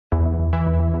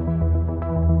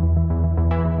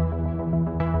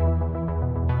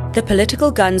The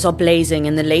political guns are blazing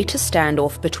in the latest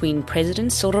standoff between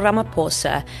President Cyril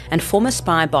Ramaphosa and former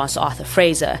spy boss Arthur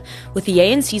Fraser, with the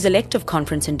ANC's elective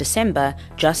conference in December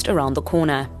just around the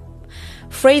corner.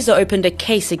 Fraser opened a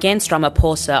case against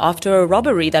Ramaphosa after a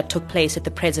robbery that took place at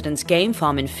the president's game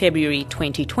farm in February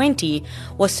 2020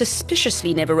 was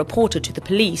suspiciously never reported to the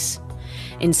police.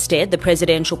 Instead, the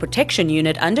Presidential Protection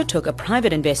Unit undertook a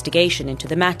private investigation into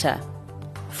the matter.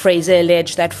 Fraser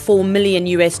alleged that $4 million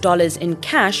in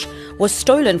cash was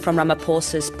stolen from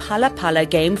Ramaphosa's Phala Phala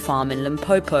game farm in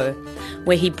Limpopo,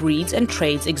 where he breeds and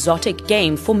trades exotic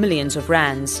game for millions of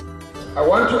rands. I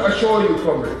want to assure you,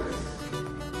 comrades,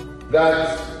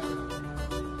 that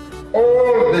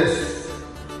all this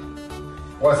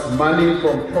was money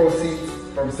from proceeds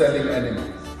from selling animals.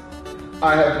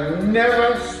 I have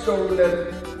never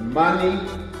stolen money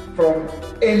from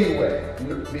anywhere,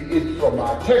 be it from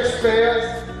our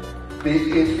taxpayers, be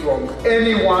it from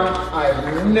anyone.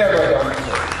 I've never done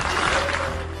so.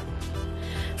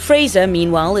 Fraser,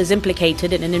 meanwhile, is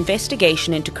implicated in an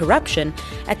investigation into corruption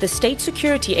at the State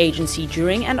Security Agency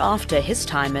during and after his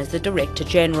time as the Director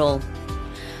General.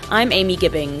 I'm Amy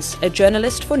Gibbings, a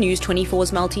journalist for News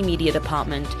 24's Multimedia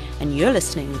Department, and you're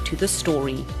listening to The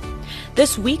Story.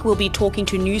 This week we'll be talking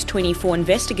to News 24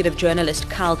 investigative journalist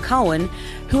Kyle Cowan,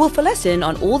 who will fill us in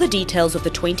on all the details of the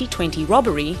 2020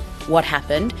 robbery, what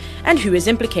happened, and who is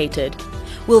implicated.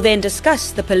 We'll then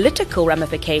discuss the political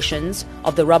ramifications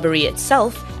of the robbery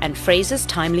itself and Fraser's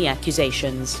timely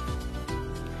accusations.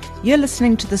 You're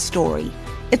listening to The Story.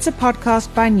 It's a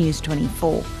podcast by News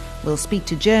 24. We'll speak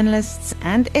to journalists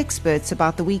and experts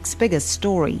about the week's biggest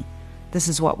story. This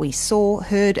is what we saw,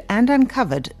 heard, and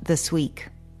uncovered this week.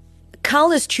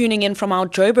 Carl is tuning in from our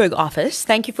Joburg office.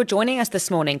 Thank you for joining us this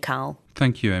morning, Carl.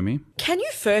 Thank you, Amy. Can you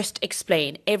first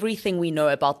explain everything we know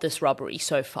about this robbery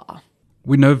so far?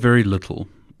 We know very little.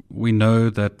 We know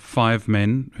that 5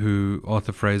 men who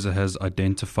Arthur Fraser has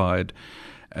identified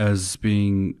as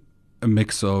being a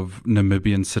mix of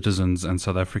Namibian citizens and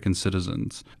South African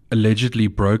citizens allegedly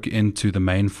broke into the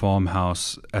main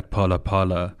farmhouse at Phala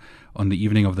Phala on the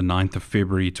evening of the 9th of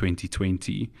February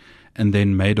 2020 and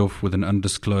then made off with an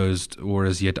undisclosed or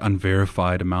as yet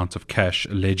unverified amount of cash,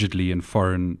 allegedly in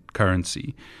foreign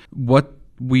currency. What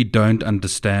we don't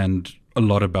understand a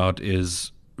lot about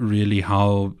is really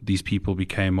how these people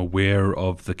became aware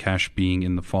of the cash being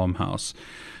in the farmhouse.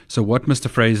 So what Mr.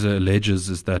 Fraser alleges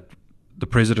is that the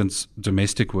president's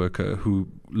domestic worker who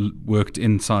worked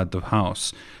inside the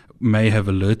house may have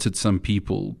alerted some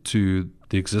people to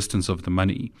the existence of the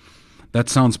money. That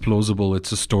sounds plausible.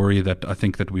 It's a story that I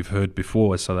think that we've heard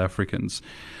before as South Africans.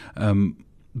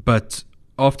 But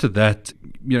after that,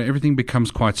 everything becomes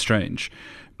quite strange,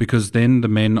 because then the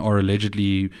men are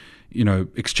allegedly,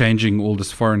 exchanging all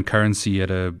this foreign currency at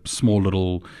a small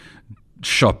little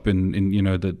shop in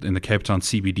the Cape Town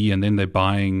CBD, and then they're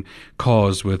buying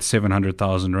cars worth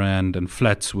 700,000 rand and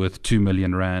flats worth 2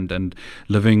 million rand and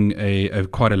living a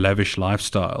quite a lavish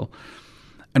lifestyle.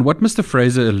 And what Mr.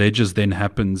 Fraser alleges then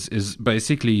happens is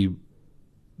basically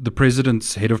the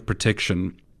president's head of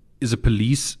protection is a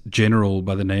police general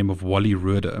by the name of Wally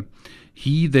Roeder.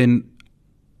 He then,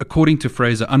 according to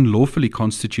Fraser, unlawfully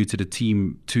constituted a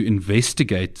team to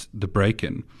investigate the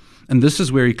break-in. And this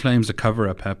is where he claims a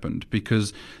cover-up happened,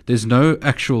 because there's no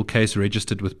actual case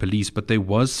registered with police, but there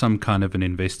was some kind of an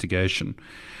investigation.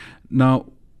 Now,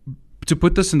 to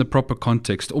put this in the proper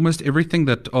context, almost everything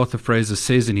that Arthur Fraser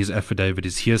says in his affidavit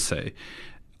is hearsay,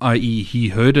 i.e. he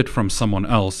heard it from someone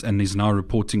else and is now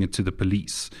reporting it to the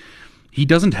police. He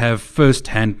doesn't have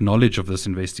first-hand knowledge of this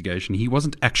investigation. He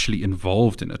wasn't actually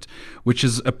involved in it, which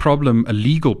is a problem, a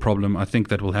legal problem, I think,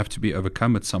 that will have to be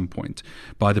overcome at some point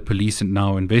by the police and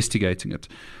now investigating it.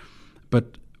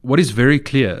 But what is very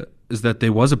clear is that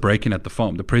there was a break-in at the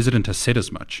farm. The president has said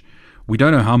as much. We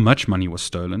don't know how much money was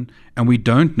stolen, and we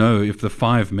don't know if the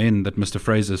 5 men that Mr.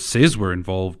 Fraser says were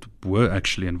involved were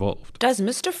actually involved. Does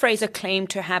Mr. Fraser claim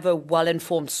to have a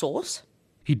well-informed source?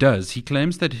 He does. He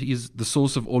claims that the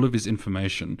source of all of his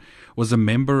information was a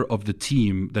member of the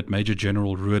team that Major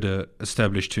General Roeder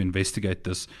established to investigate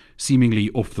this, seemingly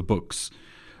off the books.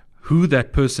 Who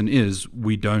that person is,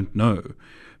 we don't know,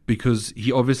 because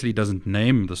he obviously doesn't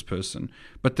name this person.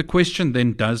 But the question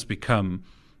then does become,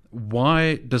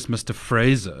 why does Mr.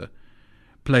 Fraser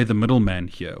play the middleman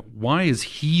here? Why is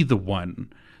he the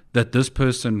one that this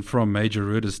person from Major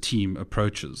Roeder's team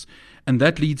approaches? And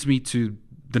that leads me to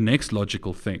the next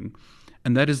logical thing,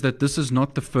 and that is that this is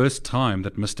not the first time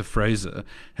that Mr. Fraser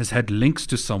has had links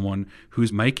to someone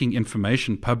who's making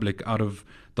information public out of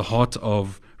the heart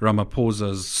of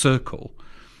Ramaphosa's circle.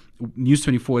 News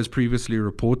 24 has previously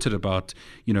reported about,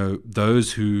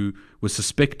 those who were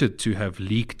suspected to have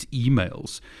leaked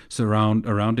emails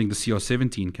surrounding the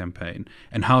CR17 campaign,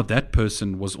 and how that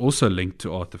person was also linked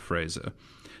to Arthur Fraser.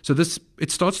 So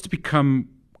it starts to become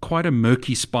quite a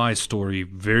murky spy story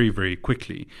very, very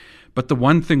quickly. But the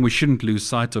one thing we shouldn't lose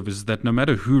sight of is that no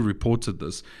matter who reported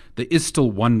this, there is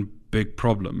still one big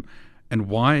problem. And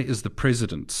why is the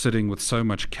president sitting with so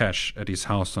much cash at his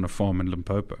house on a farm in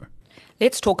Limpopo?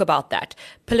 Let's talk about that.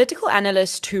 Political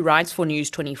analyst who writes for News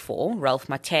 24, Ralph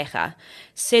Matega,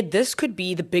 said this could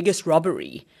be the biggest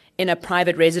robbery in a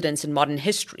private residence in modern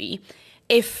history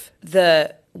if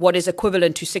what is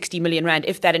equivalent to 60 million rand,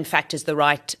 if that in fact is the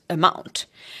right amount.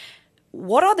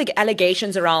 What are the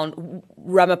allegations around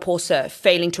Ramaphosa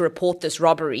failing to report this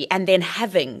robbery and then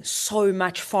having so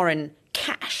much foreign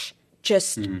cash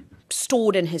just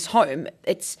stored in his home?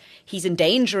 He's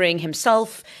endangering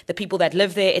himself, the people that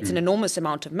live there. It's an enormous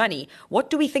amount of money. What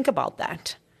do we think about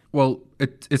that? Well,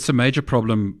 it's a major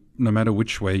problem no matter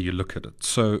which way you look at it.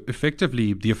 So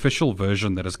effectively, the official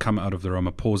version that has come out of the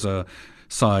Ramaphosa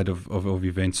side of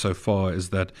events so far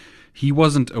is that he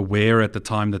wasn't aware at the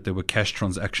time that there were cash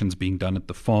transactions being done at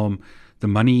the farm. The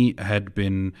money had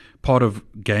been part of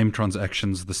game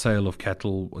transactions, the sale of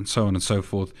cattle and so on and so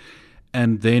forth,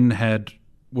 and then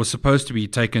was supposed to be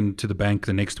taken to the bank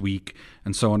the next week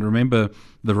and so on. Remember,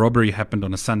 the robbery happened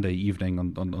on a Sunday evening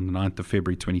on the 9th of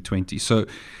February 2020. So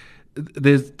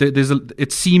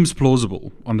it seems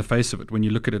plausible on the face of it when you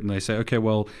look at it and they say, okay,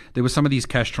 well, there were some of these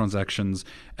cash transactions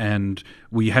and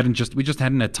we just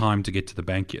hadn't had time to get to the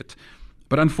bank yet.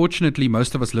 But unfortunately,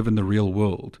 most of us live in the real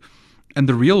world, and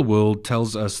the real world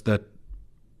tells us that,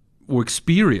 or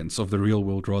experience of the real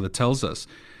world rather tells us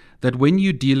that when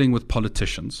you're dealing with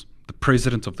politicians, the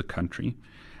president of the country,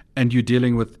 and you're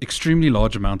dealing with extremely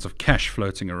large amounts of cash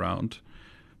floating around,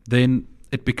 then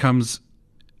it becomes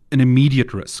an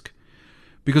immediate risk.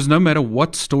 Because no matter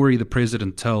what story the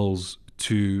president tells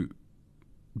to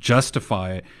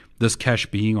justify this cash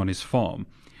being on his farm,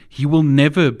 he will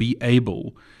never be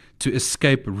able to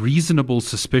escape reasonable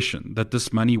suspicion that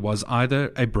this money was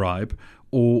either a bribe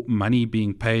or money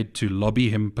being paid to lobby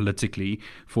him politically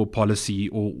for policy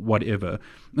or whatever.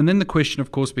 And then the question,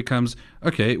 of course, becomes,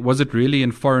 okay, was it really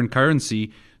in foreign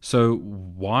currency? So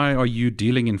why are you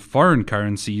dealing in foreign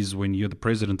currencies when you're the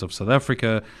president of South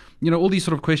Africa? All these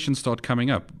sort of questions start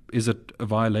coming up. Is it a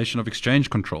violation of exchange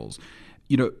controls?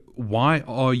 Why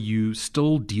are you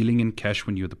still dealing in cash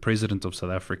when you're the president of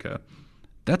South Africa?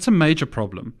 That's a major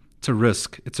problem. It's a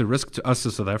risk. It's a risk to us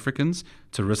as South Africans.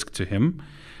 It's a risk to him.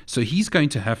 So he's going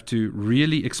to have to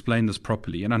really explain this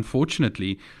properly. And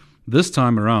unfortunately, this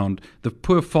time around, the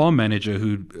poor farm manager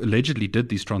who allegedly did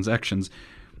these transactions,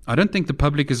 I don't think the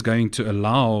public is going to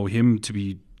allow him to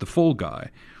be the fall guy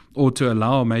or to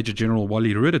allow Major General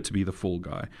Wally Rhoode to be the fall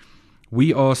guy.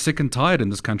 We are sick and tired in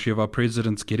this country of our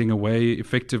presidents getting away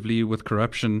effectively with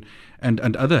corruption and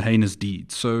other heinous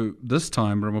deeds. So this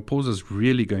time, Ramaphosa is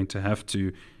really going to have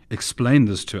to explain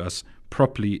this to us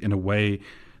properly in a way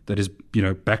that is,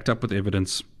 backed up with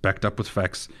evidence, backed up with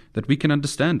facts, that we can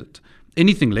understand it.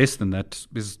 Anything less than that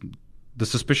is the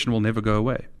suspicion will never go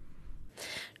away.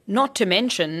 Not to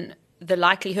mention the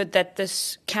likelihood that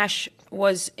this cash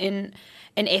was in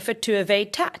an effort to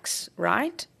evade tax,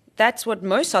 right? That's what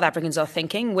most South Africans are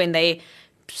thinking when they're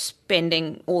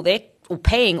spending all their or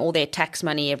paying all their tax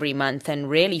money every month and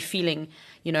really feeling,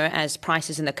 as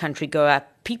prices in the country go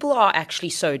up, people are actually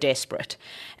so desperate.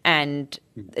 And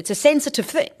it's a sensitive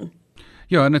thing.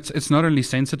 Yeah, and it's not only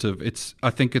sensitive, I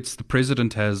think it's the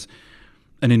president has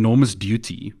an enormous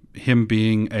duty, him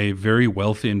being a very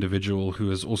wealthy individual who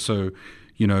has also,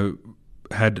 he's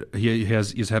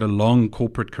had a long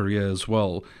corporate career as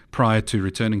well prior to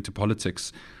returning to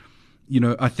politics.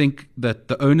 I think that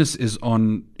the onus is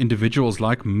on individuals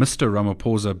like Mr.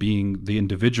 Ramaphosa, being the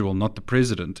individual, not the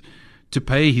president, to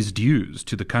pay his dues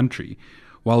to the country.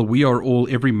 While we are all,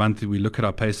 every month, we look at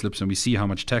our pay slips and we see how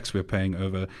much tax we're paying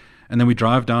over, and then we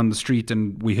drive down the street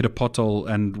and we hit a pothole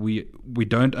and we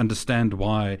don't understand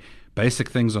why basic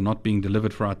things are not being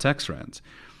delivered for our tax rands.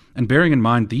 And bearing in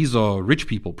mind, these are rich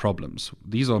people problems.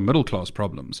 These are middle class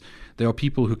problems. There are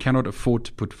people who cannot afford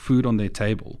to put food on their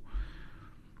table.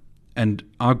 And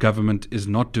our government is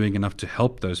not doing enough to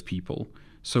help those people.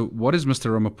 So what is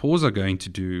Mr. Ramaphosa going to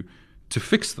do to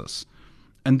fix this?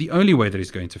 And the only way that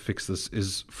he's going to fix this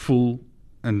is full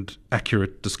and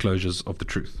accurate disclosures of the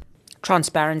truth.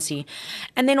 Transparency.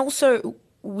 And then also,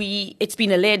 it's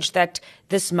been alleged that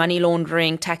this money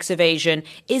laundering, tax evasion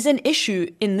is an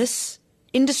issue in this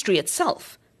industry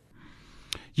itself.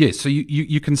 Yes, so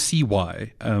you can see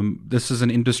why. This is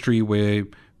an industry where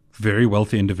very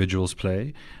wealthy individuals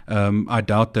play. I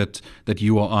doubt that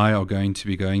you or I are going to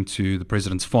be going to the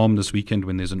president's farm this weekend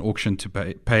when there's an auction to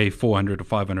pay 400 or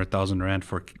 500,000 rand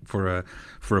for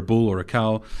a bull or a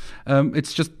cow.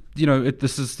 It's just,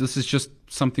 this is just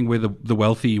something where the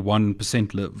wealthy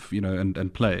 1% live,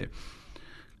 and play.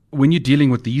 When you're dealing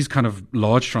with these kind of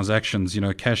large transactions,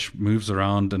 cash moves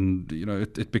around, and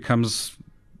it becomes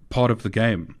part of the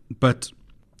game. But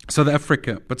South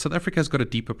Africa has got a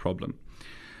deeper problem.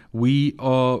 We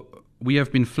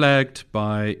have been flagged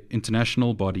by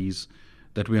international bodies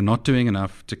that we are not doing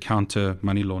enough to counter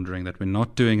money laundering, that we're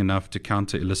not doing enough to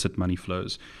counter illicit money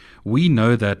flows. We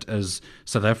know that as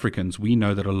South Africans, we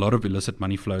know that a lot of illicit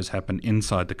money flows happen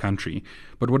inside the country.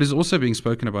 But what is also being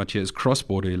spoken about here is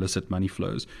cross-border illicit money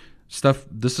flows.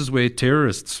 This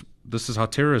is how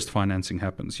terrorist financing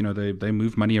happens. They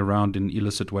move money around in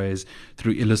illicit ways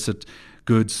through illicit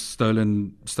goods,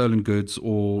 stolen goods,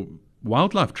 or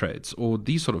wildlife trades, or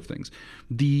these sort of things.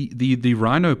 The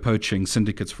rhino poaching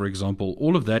syndicates, for example,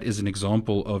 all of that is an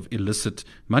example of illicit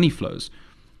money flows.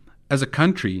 As a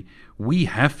country, we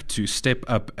have to step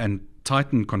up and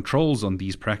tighten controls on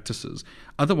these practices.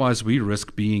 Otherwise, we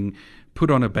risk being put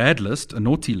on a bad list, a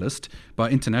naughty list, by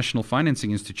international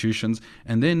financing institutions,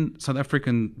 and then South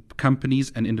African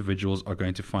companies and individuals are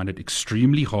going to find it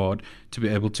extremely hard to be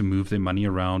able to move their money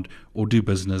around or do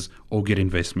business or get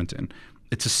investment in.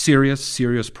 It's a serious,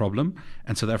 serious problem,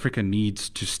 and South Africa needs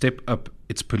to step up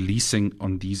its policing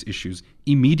on these issues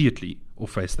immediately or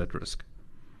face that risk.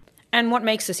 And what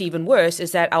makes this even worse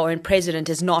is that our own president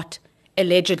is not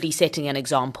allegedly setting an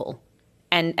example.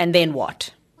 And then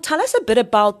what? Tell us a bit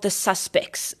about the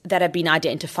suspects that have been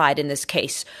identified in this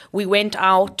case. We went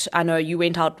out, I know you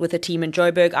went out with a team in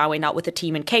Joburg, I went out with a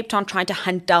team in Cape Town trying to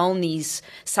hunt down these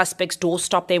suspects,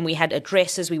 doorstop them. We had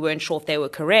addresses, we weren't sure if they were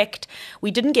correct.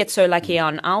 We didn't get so lucky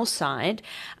on our side,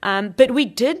 but we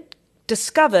did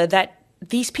discover that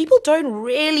these people don't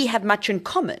really have much in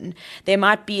common. There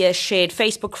might be a shared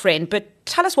Facebook friend, but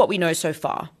tell us what we know so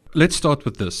far. Let's start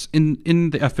with this. In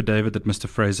the affidavit that Mr.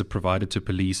 Fraser provided to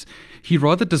police, he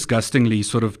rather disgustingly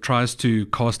sort of tries to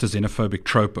cast a xenophobic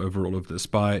trope over all of this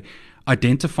by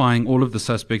identifying all of the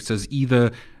suspects as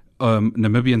either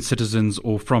Namibian citizens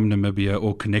or from Namibia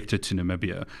or connected to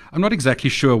Namibia. I'm not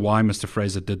exactly sure why Mr.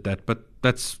 Fraser did that, but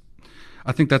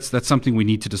I think that's something we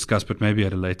need to discuss, but maybe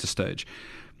at a later stage.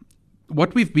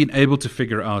 What we've been able to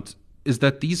figure out is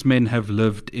that these men have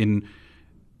lived in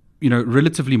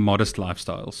relatively modest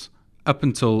lifestyles up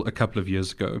until a couple of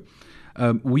years ago.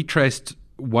 We traced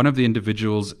one of the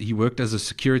individuals. He worked as a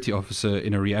security officer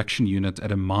in a reaction unit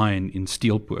at a mine in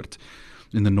Steelpoort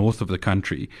in the north of the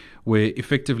country, where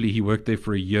effectively he worked there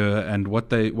for a year. And what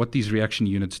these reaction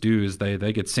units do is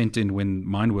they get sent in when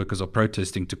mine workers are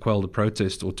protesting to quell the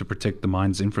protest or to protect the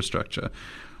mine's infrastructure.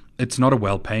 It's not a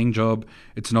well-paying job.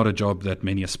 It's not a job that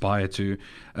many aspire to.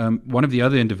 One of the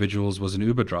other individuals was an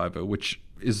Uber driver, which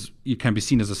it can be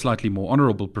seen as a slightly more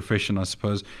honorable profession, I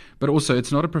suppose. But also,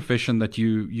 it's not a profession that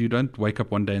you don't wake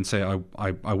up one day and say,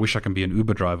 I wish I can be an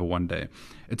Uber driver one day.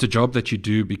 It's a job that you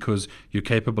do because you're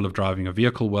capable of driving a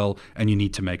vehicle well and you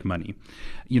need to make money.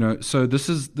 So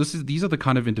these are the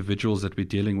kind of individuals that we're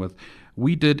dealing with.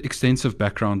 We did extensive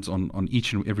backgrounds on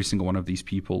each and every single one of these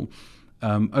people.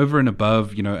 Over and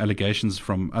above, allegations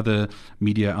from other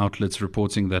media outlets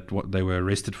reporting that they were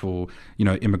arrested for,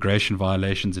 immigration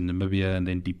violations in Namibia and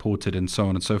then deported and so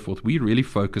on and so forth. We really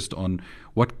focused on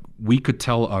what we could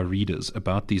tell our readers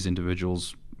about these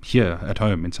individuals here at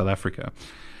home in South Africa.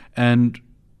 And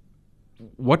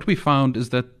what we found is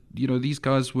that, these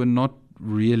guys were not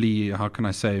really, how can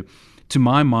I say, to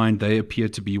my mind, they appear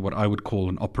to be what I would call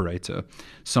an operator,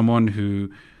 someone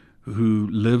who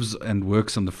lives and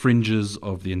works on the fringes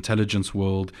of the intelligence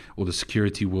world or the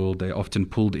security world. They're often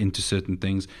pulled into certain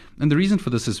things. And the reason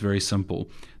for this is very simple.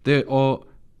 There are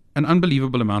an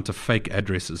unbelievable amount of fake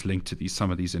addresses linked to some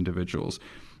of these individuals.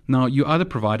 Now, you either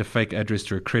provide a fake address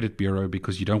to a credit bureau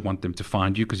because you don't want them to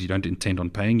find you because you don't intend on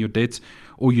paying your debts,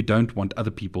 or you don't want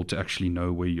other people to actually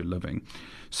know where you're living.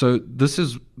 So this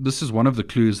is one of the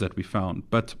clues that we found.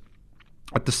 But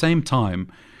at the same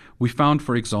time, we found,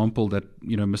 for example, that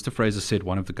Mr. Fraser said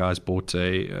one of the guys bought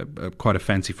quite a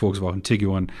fancy Volkswagen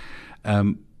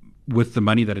Tiguan with the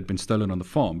money that had been stolen on the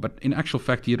farm. But in actual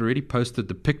fact, he had already posted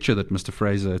the picture that Mr.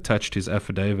 Fraser attached to his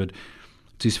affidavit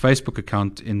to his Facebook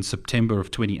account in September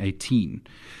of 2018.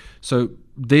 So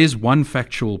there's one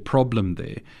factual problem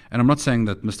there. And I'm not saying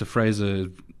that Mr.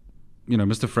 Fraser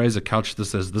couched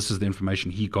this as this is the information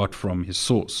he got from his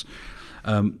source.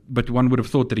 But one would have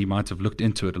thought that he might have looked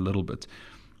into it a little bit.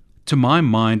 to my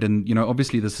mind, and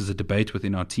obviously this is a debate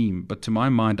within our team, but to my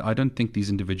mind, I don't think these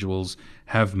individuals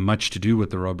have much to do with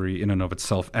the robbery in and of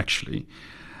itself, actually.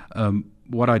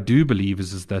 What I do believe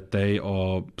is that they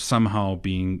are somehow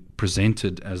being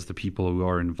presented as the people who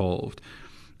are involved.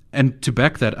 And to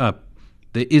back that up,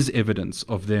 there is evidence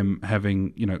of them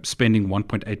having, spending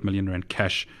 1.8 million rand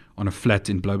cash on a flat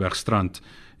in Bloubergstrand,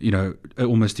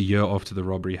 almost a year after the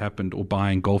robbery happened, or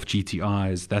buying Golf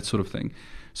GTIs, that sort of thing.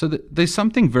 So there's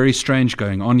something very strange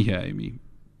going on here, Amy.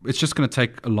 It's just going to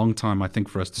take a long time, I think,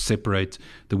 for us to separate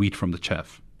the wheat from the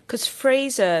chaff. Because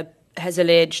Fraser has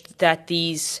alleged that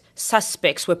these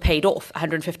suspects were paid off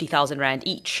 150,000 rand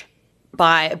each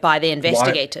by the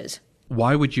investigators.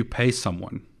 Why would you pay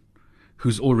someone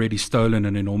who's already stolen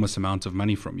an enormous amount of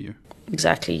money from you?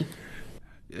 Exactly.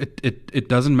 It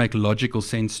doesn't make logical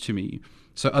sense to me.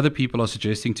 So other people are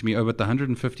suggesting to me, but the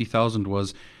 150,000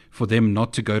 was for them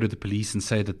not to go to the police and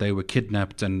say that they were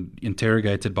kidnapped and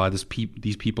interrogated by these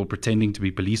people pretending to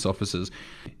be police officers.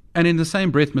 And in the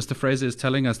same breath, Mr. Fraser is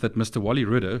telling us that Mr. Wally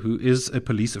Rudder, who is a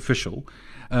police official,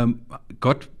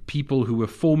 got people who were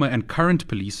former and current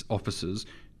police officers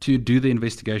to do the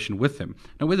investigation with him.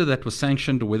 Now, whether that was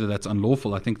sanctioned or whether that's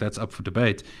unlawful, I think that's up for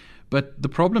debate. But the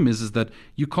problem is that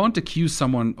you can't accuse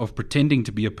someone of pretending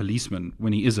to be a policeman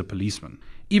when he is a policeman.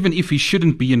 Even if he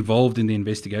shouldn't be involved in the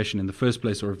investigation in the first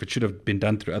place, or if it should have been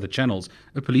done through other channels,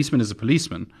 a policeman is a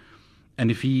policeman.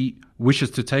 And if he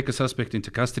wishes to take a suspect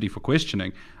into custody for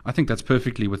questioning, I think that's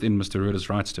perfectly within Mr. Rudder's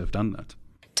rights to have done that.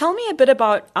 Tell me a bit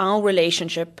about our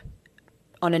relationship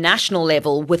on a national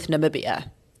level with Namibia.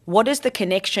 What is the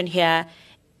connection here?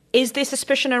 Is there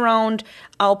suspicion around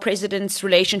our president's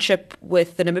relationship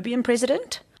with the Namibian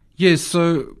president? Yes,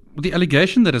 so the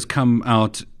allegation that has come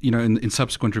out, in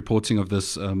subsequent reporting of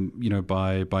this,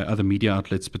 by other media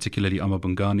outlets, particularly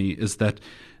Amabungani, is that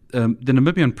the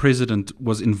Namibian president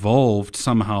was involved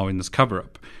somehow in this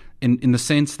cover-up, in the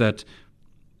sense that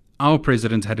our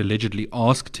president had allegedly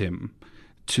asked him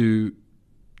to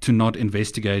not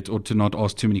investigate or to not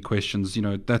ask too many questions,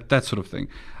 that sort of thing.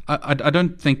 I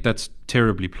don't think that's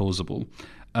terribly plausible.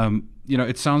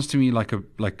 It sounds to me like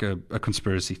a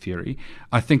conspiracy theory.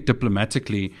 I think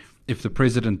diplomatically, if the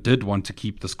president did want to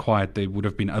keep this quiet, there would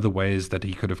have been other ways that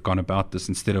he could have gone about this.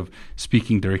 Instead of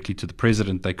speaking directly to the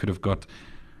president, they could have got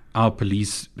our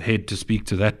police head to speak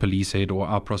to that police head, or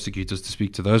our prosecutors to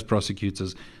speak to those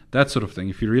prosecutors, that sort of thing,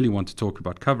 if you really want to talk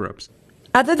about cover-ups.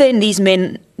 Other than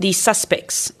these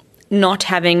suspects not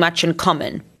having much in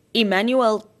common,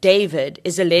 Emmanuel David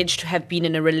is alleged to have been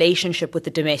in a relationship with a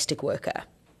domestic worker.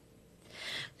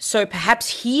 So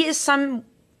perhaps he is some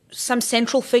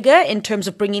central figure in terms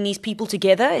of bringing these people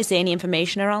together. Is there any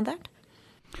information around that?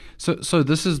 So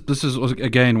this is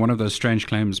again one of those strange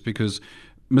claims, because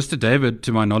Mr. David,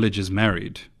 to my knowledge, is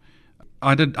married.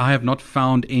 I have not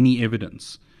found any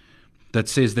evidence that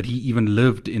says that he even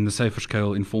lived in the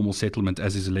Syferskuil informal settlement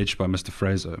as is alleged by Mr.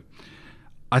 Fraser.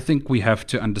 I think we have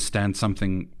to understand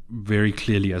something very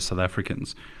clearly as South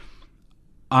Africans.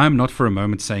 I am not for a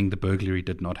moment saying the burglary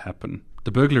did not happen.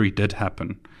 The burglary did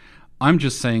happen. I'm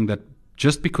just saying that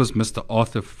just because Mr.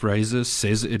 Arthur Fraser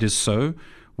says it is so,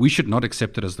 we should not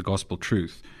accept it as the gospel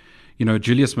truth.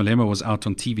 Julius Malema was out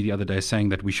on TV the other day saying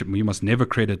that we must never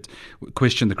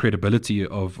question the credibility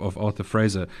of Arthur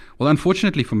Fraser. Well,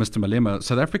 unfortunately for Mr. Malema,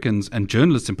 South Africans and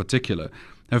journalists in particular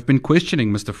have been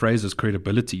questioning Mr. Fraser's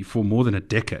credibility for more than a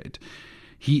decade.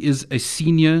 He is a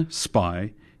senior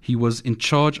spy. He was in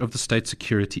charge of the State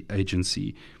Security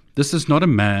Agency. This is not a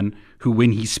man who,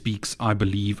 when he speaks, I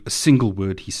believe a single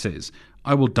word he says.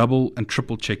 I will double and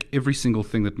triple check every single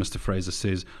thing that Mr. Fraser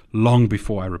says long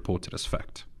before I report it as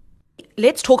fact.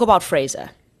 Let's talk about Fraser.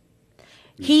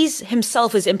 He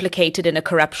himself is implicated in a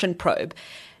corruption probe.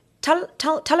 Tell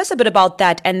us a bit about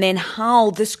that, and then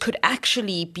how this could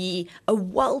actually be a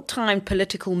well-timed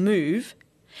political move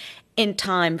in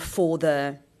time for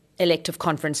the elective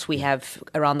conference we have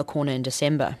around the corner in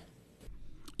December.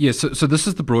 Yes, so this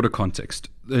is the broader context.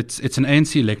 It's an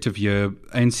ANC elective year.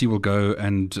 ANC will go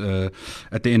and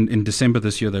at the end in December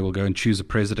this year they will go and choose a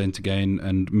president again,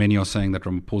 and many are saying that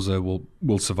Ramaphosa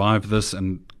will survive this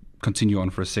and continue on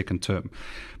for a second term.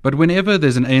 But whenever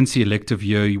there's an ANC elective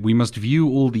year, we must view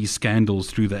all these scandals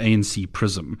through the ANC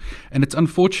prism. And it's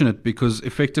unfortunate because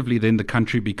effectively then the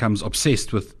country becomes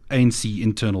obsessed with ANC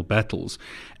internal battles.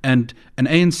 And an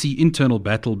ANC internal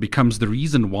battle becomes the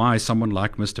reason why someone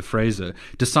like Mr. Fraser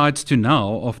decides to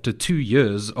now, after 2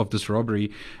 years of this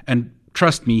robbery, and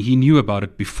trust me, he knew about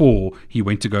it before he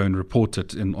went to go and report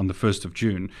it on the 1st of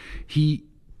June.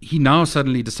 He now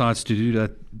suddenly decides to do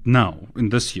that now, in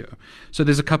this year. So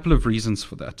there's a couple of reasons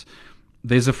for that.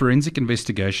 there's a forensic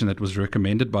investigation that was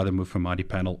recommended by the Mufamadi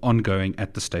panel ongoing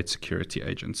at the State Security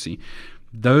Agency.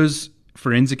 Those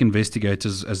forensic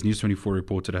investigators, as News 24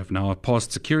 reported, have now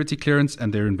passed security clearance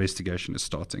and their investigation is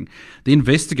starting. The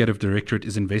investigative directorate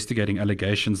is investigating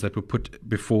allegations that were put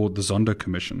before the Zondo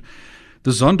Commission.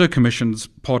 The Zondo Commission's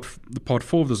part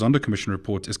 4 of the Zondo Commission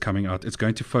report is coming out. It's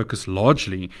going to focus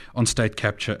largely on state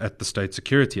capture at the State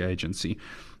Security Agency.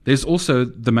 There's also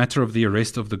the matter of the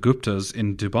arrest of the Guptas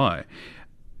in Dubai.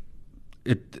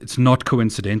 It's not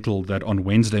coincidental that on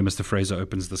Wednesday Mr. Fraser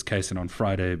opens this case and on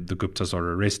Friday the Guptas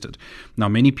are arrested. Now,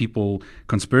 many people,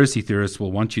 conspiracy theorists,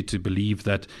 will want you to believe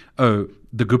that, the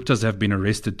Guptas have been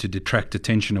arrested to detract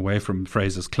attention away from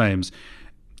Fraser's claims.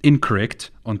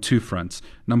 Incorrect on two fronts.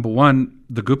 Number one,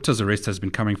 the Gupta's arrest has been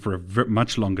coming for a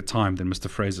much longer time than Mr.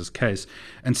 Fraser's case.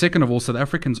 And second of all, South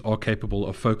Africans are capable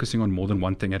of focusing on more than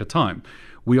one thing at a time.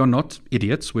 We are not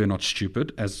idiots. We are not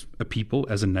stupid as a people,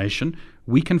 as a nation.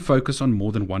 We can focus on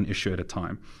more than one issue at a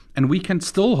time. And we can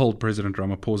still hold President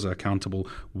Ramaphosa accountable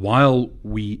while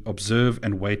we observe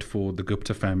and wait for the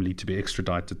Gupta family to be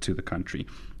extradited to the country.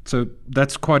 So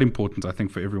that's quite important, I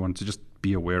think, for everyone to just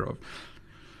be aware of.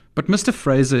 But Mr.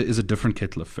 Fraser is a different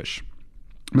kettle of fish.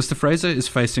 Mr. Fraser is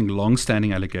facing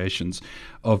long-standing allegations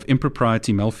of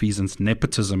impropriety, malfeasance,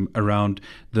 nepotism around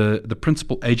the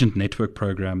principal agent network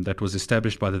program that was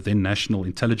established by the then National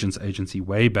Intelligence Agency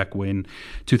way back when,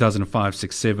 2005,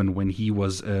 6, 7, when he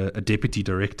was a deputy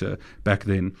director back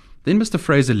then. Then Mr.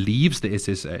 Fraser leaves the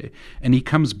SSA and he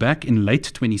comes back in late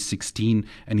 2016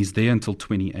 and he's there until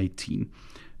 2018.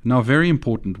 Now, very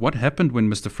important, what happened when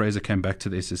Mr. Fraser came back to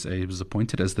the SSA? He was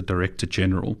appointed as the Director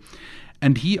General,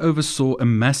 and he oversaw a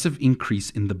massive increase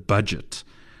in the budget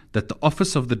that the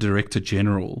Office of the Director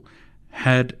General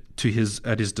had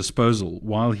at his disposal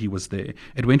while he was there.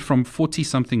 It went from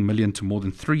 40-something million to more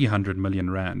than 300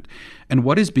 million rand. And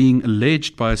what is being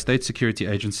alleged by State Security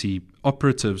Agency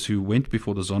operatives who went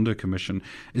before the Zondo Commission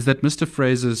is that Mr.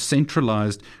 Fraser's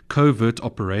centralized covert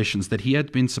operations that he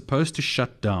had been supposed to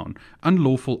shut down,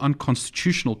 unlawful,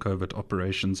 unconstitutional covert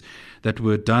operations that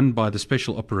were done by the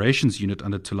Special Operations Unit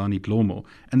under Thulani Dlomo,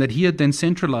 and that he had then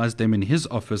centralized them in his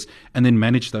office and then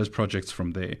managed those projects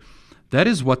from there. That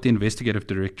is what the investigative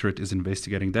directorate is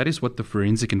investigating. That is what the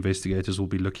forensic investigators will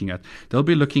be looking at. They'll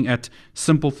be looking at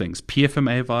simple things,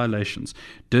 PFMA violations.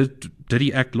 Did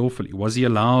he act lawfully? Was he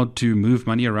allowed to move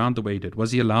money around the way he did?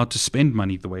 Was he allowed to spend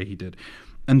money the way he did?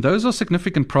 And those are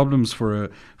significant problems for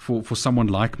someone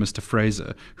like Mr.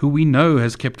 Fraser, who we know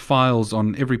has kept files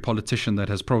on every politician that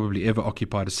has probably ever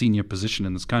occupied a senior position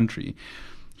in this country.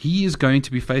 He is going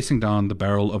to be facing down the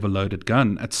barrel of a loaded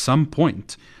gun at some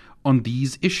point on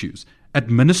these issues.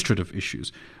 Administrative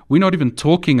issues. We're not even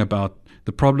talking about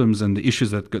the problems and the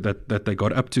issues that they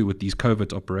got up to with these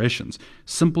covert operations.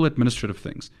 Simple administrative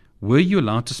things. Were you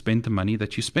allowed to spend the money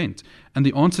that you spent? And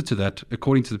the answer to that,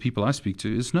 according to the people I speak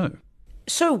to, is no.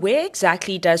 So where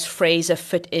exactly does Fraser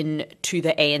fit in to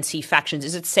the ANC factions?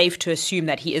 Is it safe to assume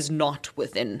that he is not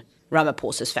within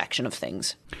Ramaphosa's faction of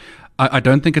things? I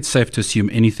don't think it's safe to assume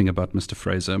anything about Mr.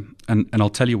 Fraser, and I'll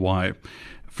tell you why.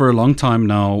 For a long time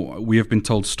now, we have been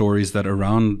told stories that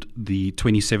around the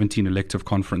 2017 elective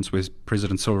conference, where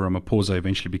President Cyril Ramaphosa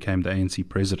eventually became the ANC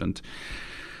president,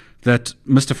 that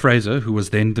Mr. Fraser, who was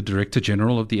then the Director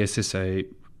General of the SSA,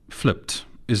 flipped,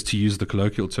 is to use the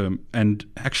colloquial term, and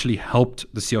actually helped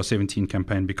the CR17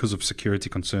 campaign because of security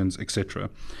concerns, etc.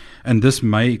 And this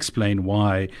may explain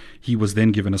why he was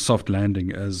then given a soft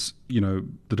landing as,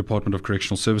 the Department of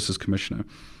Correctional Services Commissioner.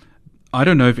 I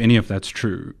don't know if any of that's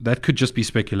true. That could just be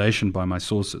speculation by my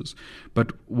sources.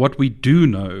 But what we do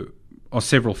know are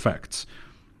several facts.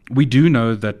 We do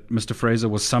know that Mr. Fraser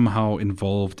was somehow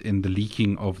involved in the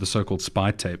leaking of the so-called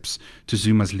spy tapes to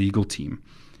Zuma's legal team.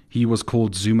 He was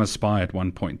called Zuma's spy at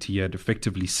one point. He had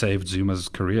effectively saved Zuma's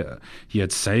career. He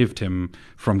had saved him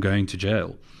from going to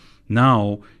jail.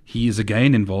 Now he is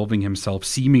again involving himself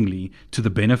seemingly to the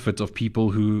benefit of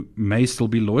people who may still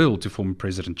be loyal to former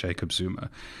President Jacob Zuma.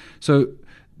 So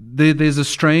there's a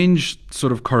strange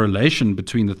sort of correlation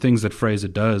between the things that Fraser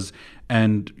does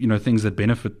and, things that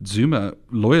benefit Zuma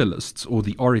loyalists, or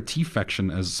the RET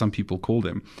faction, as some people call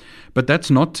them. But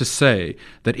that's not to say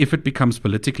that if it becomes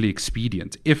politically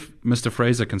expedient, if Mr.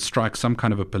 Fraser can strike some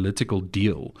kind of a political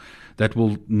deal that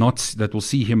will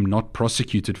see him not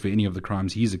prosecuted for any of the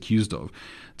crimes he's accused of,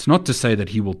 it's not to say that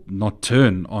he will not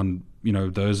turn on,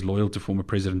 those loyal to former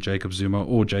President Jacob Zuma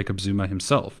or Jacob Zuma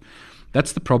himself.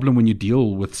 That's the problem when you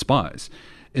deal with spies,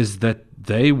 is that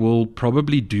they will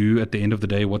probably do at the end of the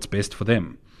day what's best for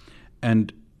them.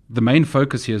 And the main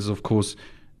focus here is, of course,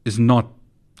 is not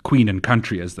queen and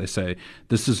country, as they say.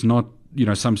 This is not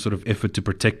some sort of effort to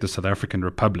protect the South African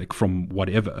Republic from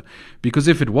whatever. Because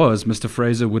if it was, Mr.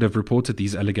 Fraser would have reported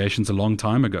these allegations a long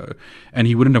time ago, and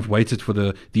he wouldn't have waited for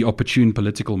the opportune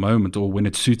political moment or when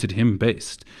it suited him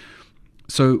best.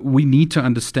 So we need to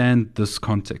understand this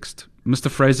context. Mr.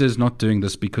 Fraser is not doing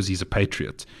this because he's a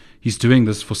patriot. He's doing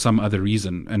this for some other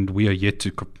reason, and we are yet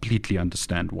to completely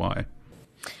understand why.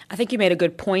 I think you made a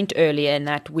good point earlier in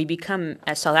that we become,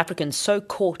 as South Africans, so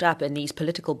caught up in these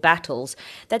political battles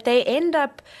that they end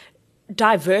up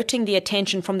diverting the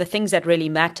attention from the things that really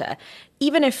matter.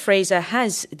 Even if Fraser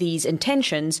has these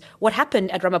intentions, what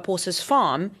happened at Ramaphosa's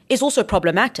farm is also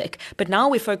problematic. But now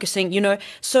we're focusing,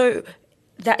 so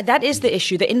that is the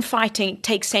issue. The infighting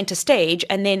takes center stage,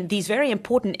 and then these very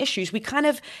important issues, we kind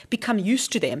of become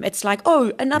used to them. It's like,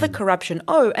 oh, another corruption,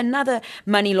 oh, another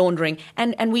money laundering,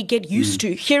 and we get used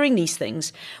to hearing these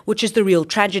things, which is the real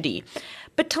tragedy.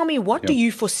 But tell me, what do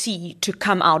you foresee to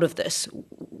come out of this?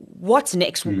 What's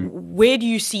next? Where do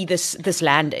you see this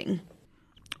landing?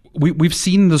 We've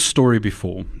seen this story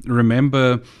before.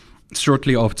 Remember,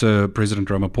 shortly after President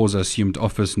Ramaphosa assumed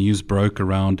office, news broke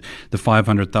around the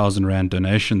 500,000 Rand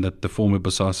donation that the former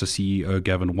Bosasa CEO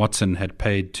Gavin Watson had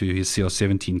paid to his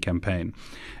CR17 campaign.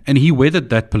 And he weathered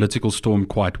that political storm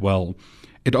quite well.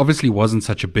 It obviously wasn't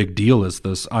such a big deal as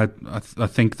this. I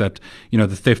think that the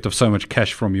theft of so much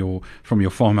cash from your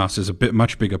farmhouse is a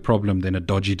much bigger problem than a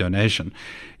dodgy donation.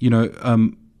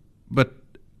 But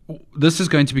this is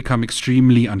going to become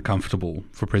extremely uncomfortable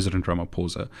for President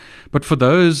Ramaphosa. But for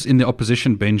those in the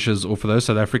opposition benches, or for those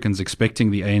South Africans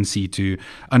expecting the ANC to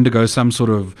undergo some sort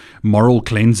of moral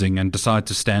cleansing and decide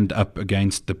to stand up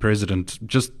against the president,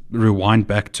 just rewind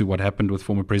back to what happened with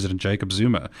former President Jacob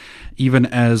Zuma. Even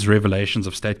as revelations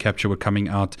of state capture were coming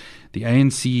out, the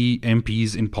ANC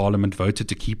MPs in Parliament voted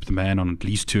to keep the man on at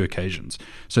least 2 occasions.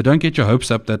 So don't get your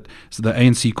hopes up that the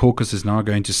ANC caucus is now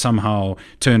going to somehow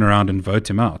turn around and vote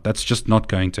him out. That's just not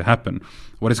going to happen.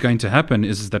 What is going to happen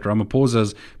is that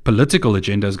Ramaphosa's political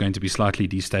agenda is going to be slightly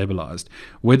destabilized.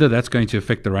 Whether that's going to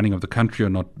affect the running of the country or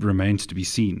not remains to be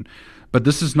seen. But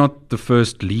this is not the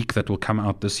first leak that will come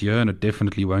out this year, and it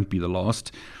definitely won't be the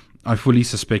last. I fully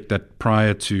suspect that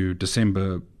prior to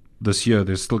December this year,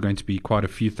 there's still going to be quite a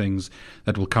few things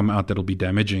that will come out that will be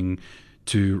damaging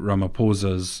to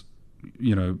Ramaphosa's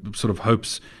sort of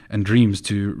hopes and dreams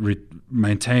to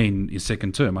maintain his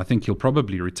second term. I think he'll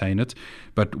probably retain it,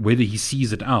 but whether he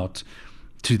sees it out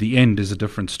to the end is a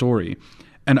different story.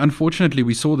 And unfortunately,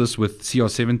 we saw this with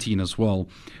CR17 as well.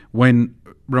 When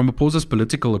Ramaphosa's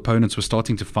political opponents were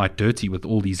starting to fight dirty with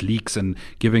all these leaks and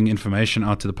giving information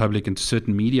out to the public and to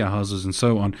certain media houses and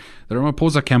so on, the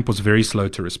Ramaphosa camp was very slow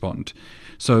to respond.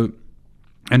 So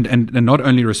And not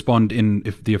only respond in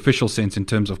the official sense in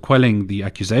terms of quelling the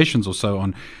accusations or so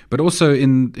on, but also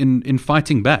in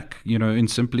fighting back, in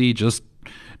simply just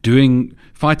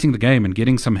fighting the game and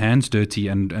getting some hands dirty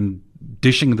and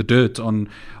dishing the dirt on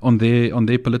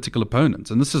their political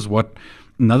opponents. And this is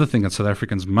another thing that South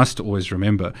Africans must always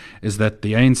remember is that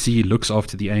the ANC looks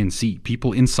after the ANC.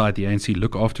 People inside the ANC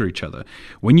look after each other.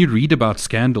 When you read about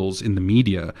scandals in the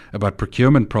media, about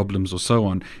procurement problems or so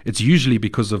on, it's usually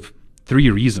because of 3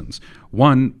 reasons.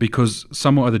 One, because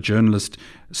some or other journalist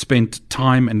spent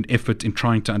time and effort in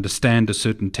trying to understand a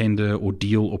certain tender or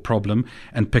deal or problem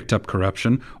and picked up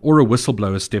corruption, or a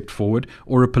whistleblower stepped forward,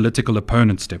 or a political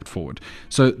opponent stepped forward.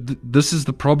 So this is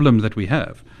the problem that we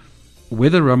have.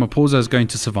 Whether Ramaphosa is going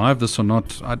to survive this or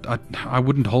not, I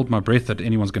wouldn't hold my breath that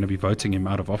anyone's going to be voting him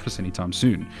out of office anytime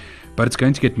soon. But it's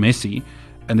going to get messy,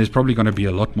 and there's probably going to be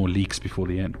a lot more leaks before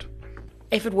the end.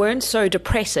 If it weren't so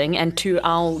depressing and to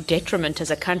our detriment as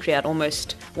a country, I'd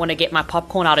almost want to get my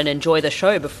popcorn out and enjoy the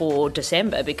show before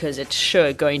December, because it's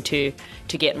sure going to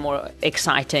get more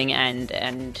exciting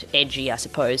and edgy, I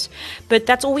suppose. But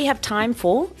that's all we have time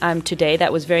for today.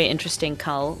 That was very interesting,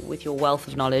 Carl, with your wealth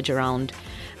of knowledge around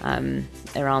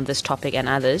this topic and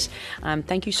others.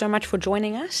 Thank you so much for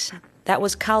joining us. That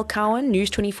was Carl Cowan, News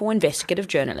 24 investigative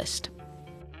journalist.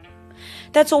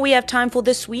 That's all we have time for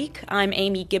this week. I'm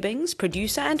Amy Gibbings,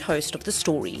 producer and host of The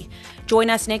Story. Join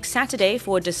us next Saturday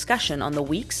for a discussion on the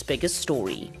week's biggest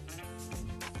story.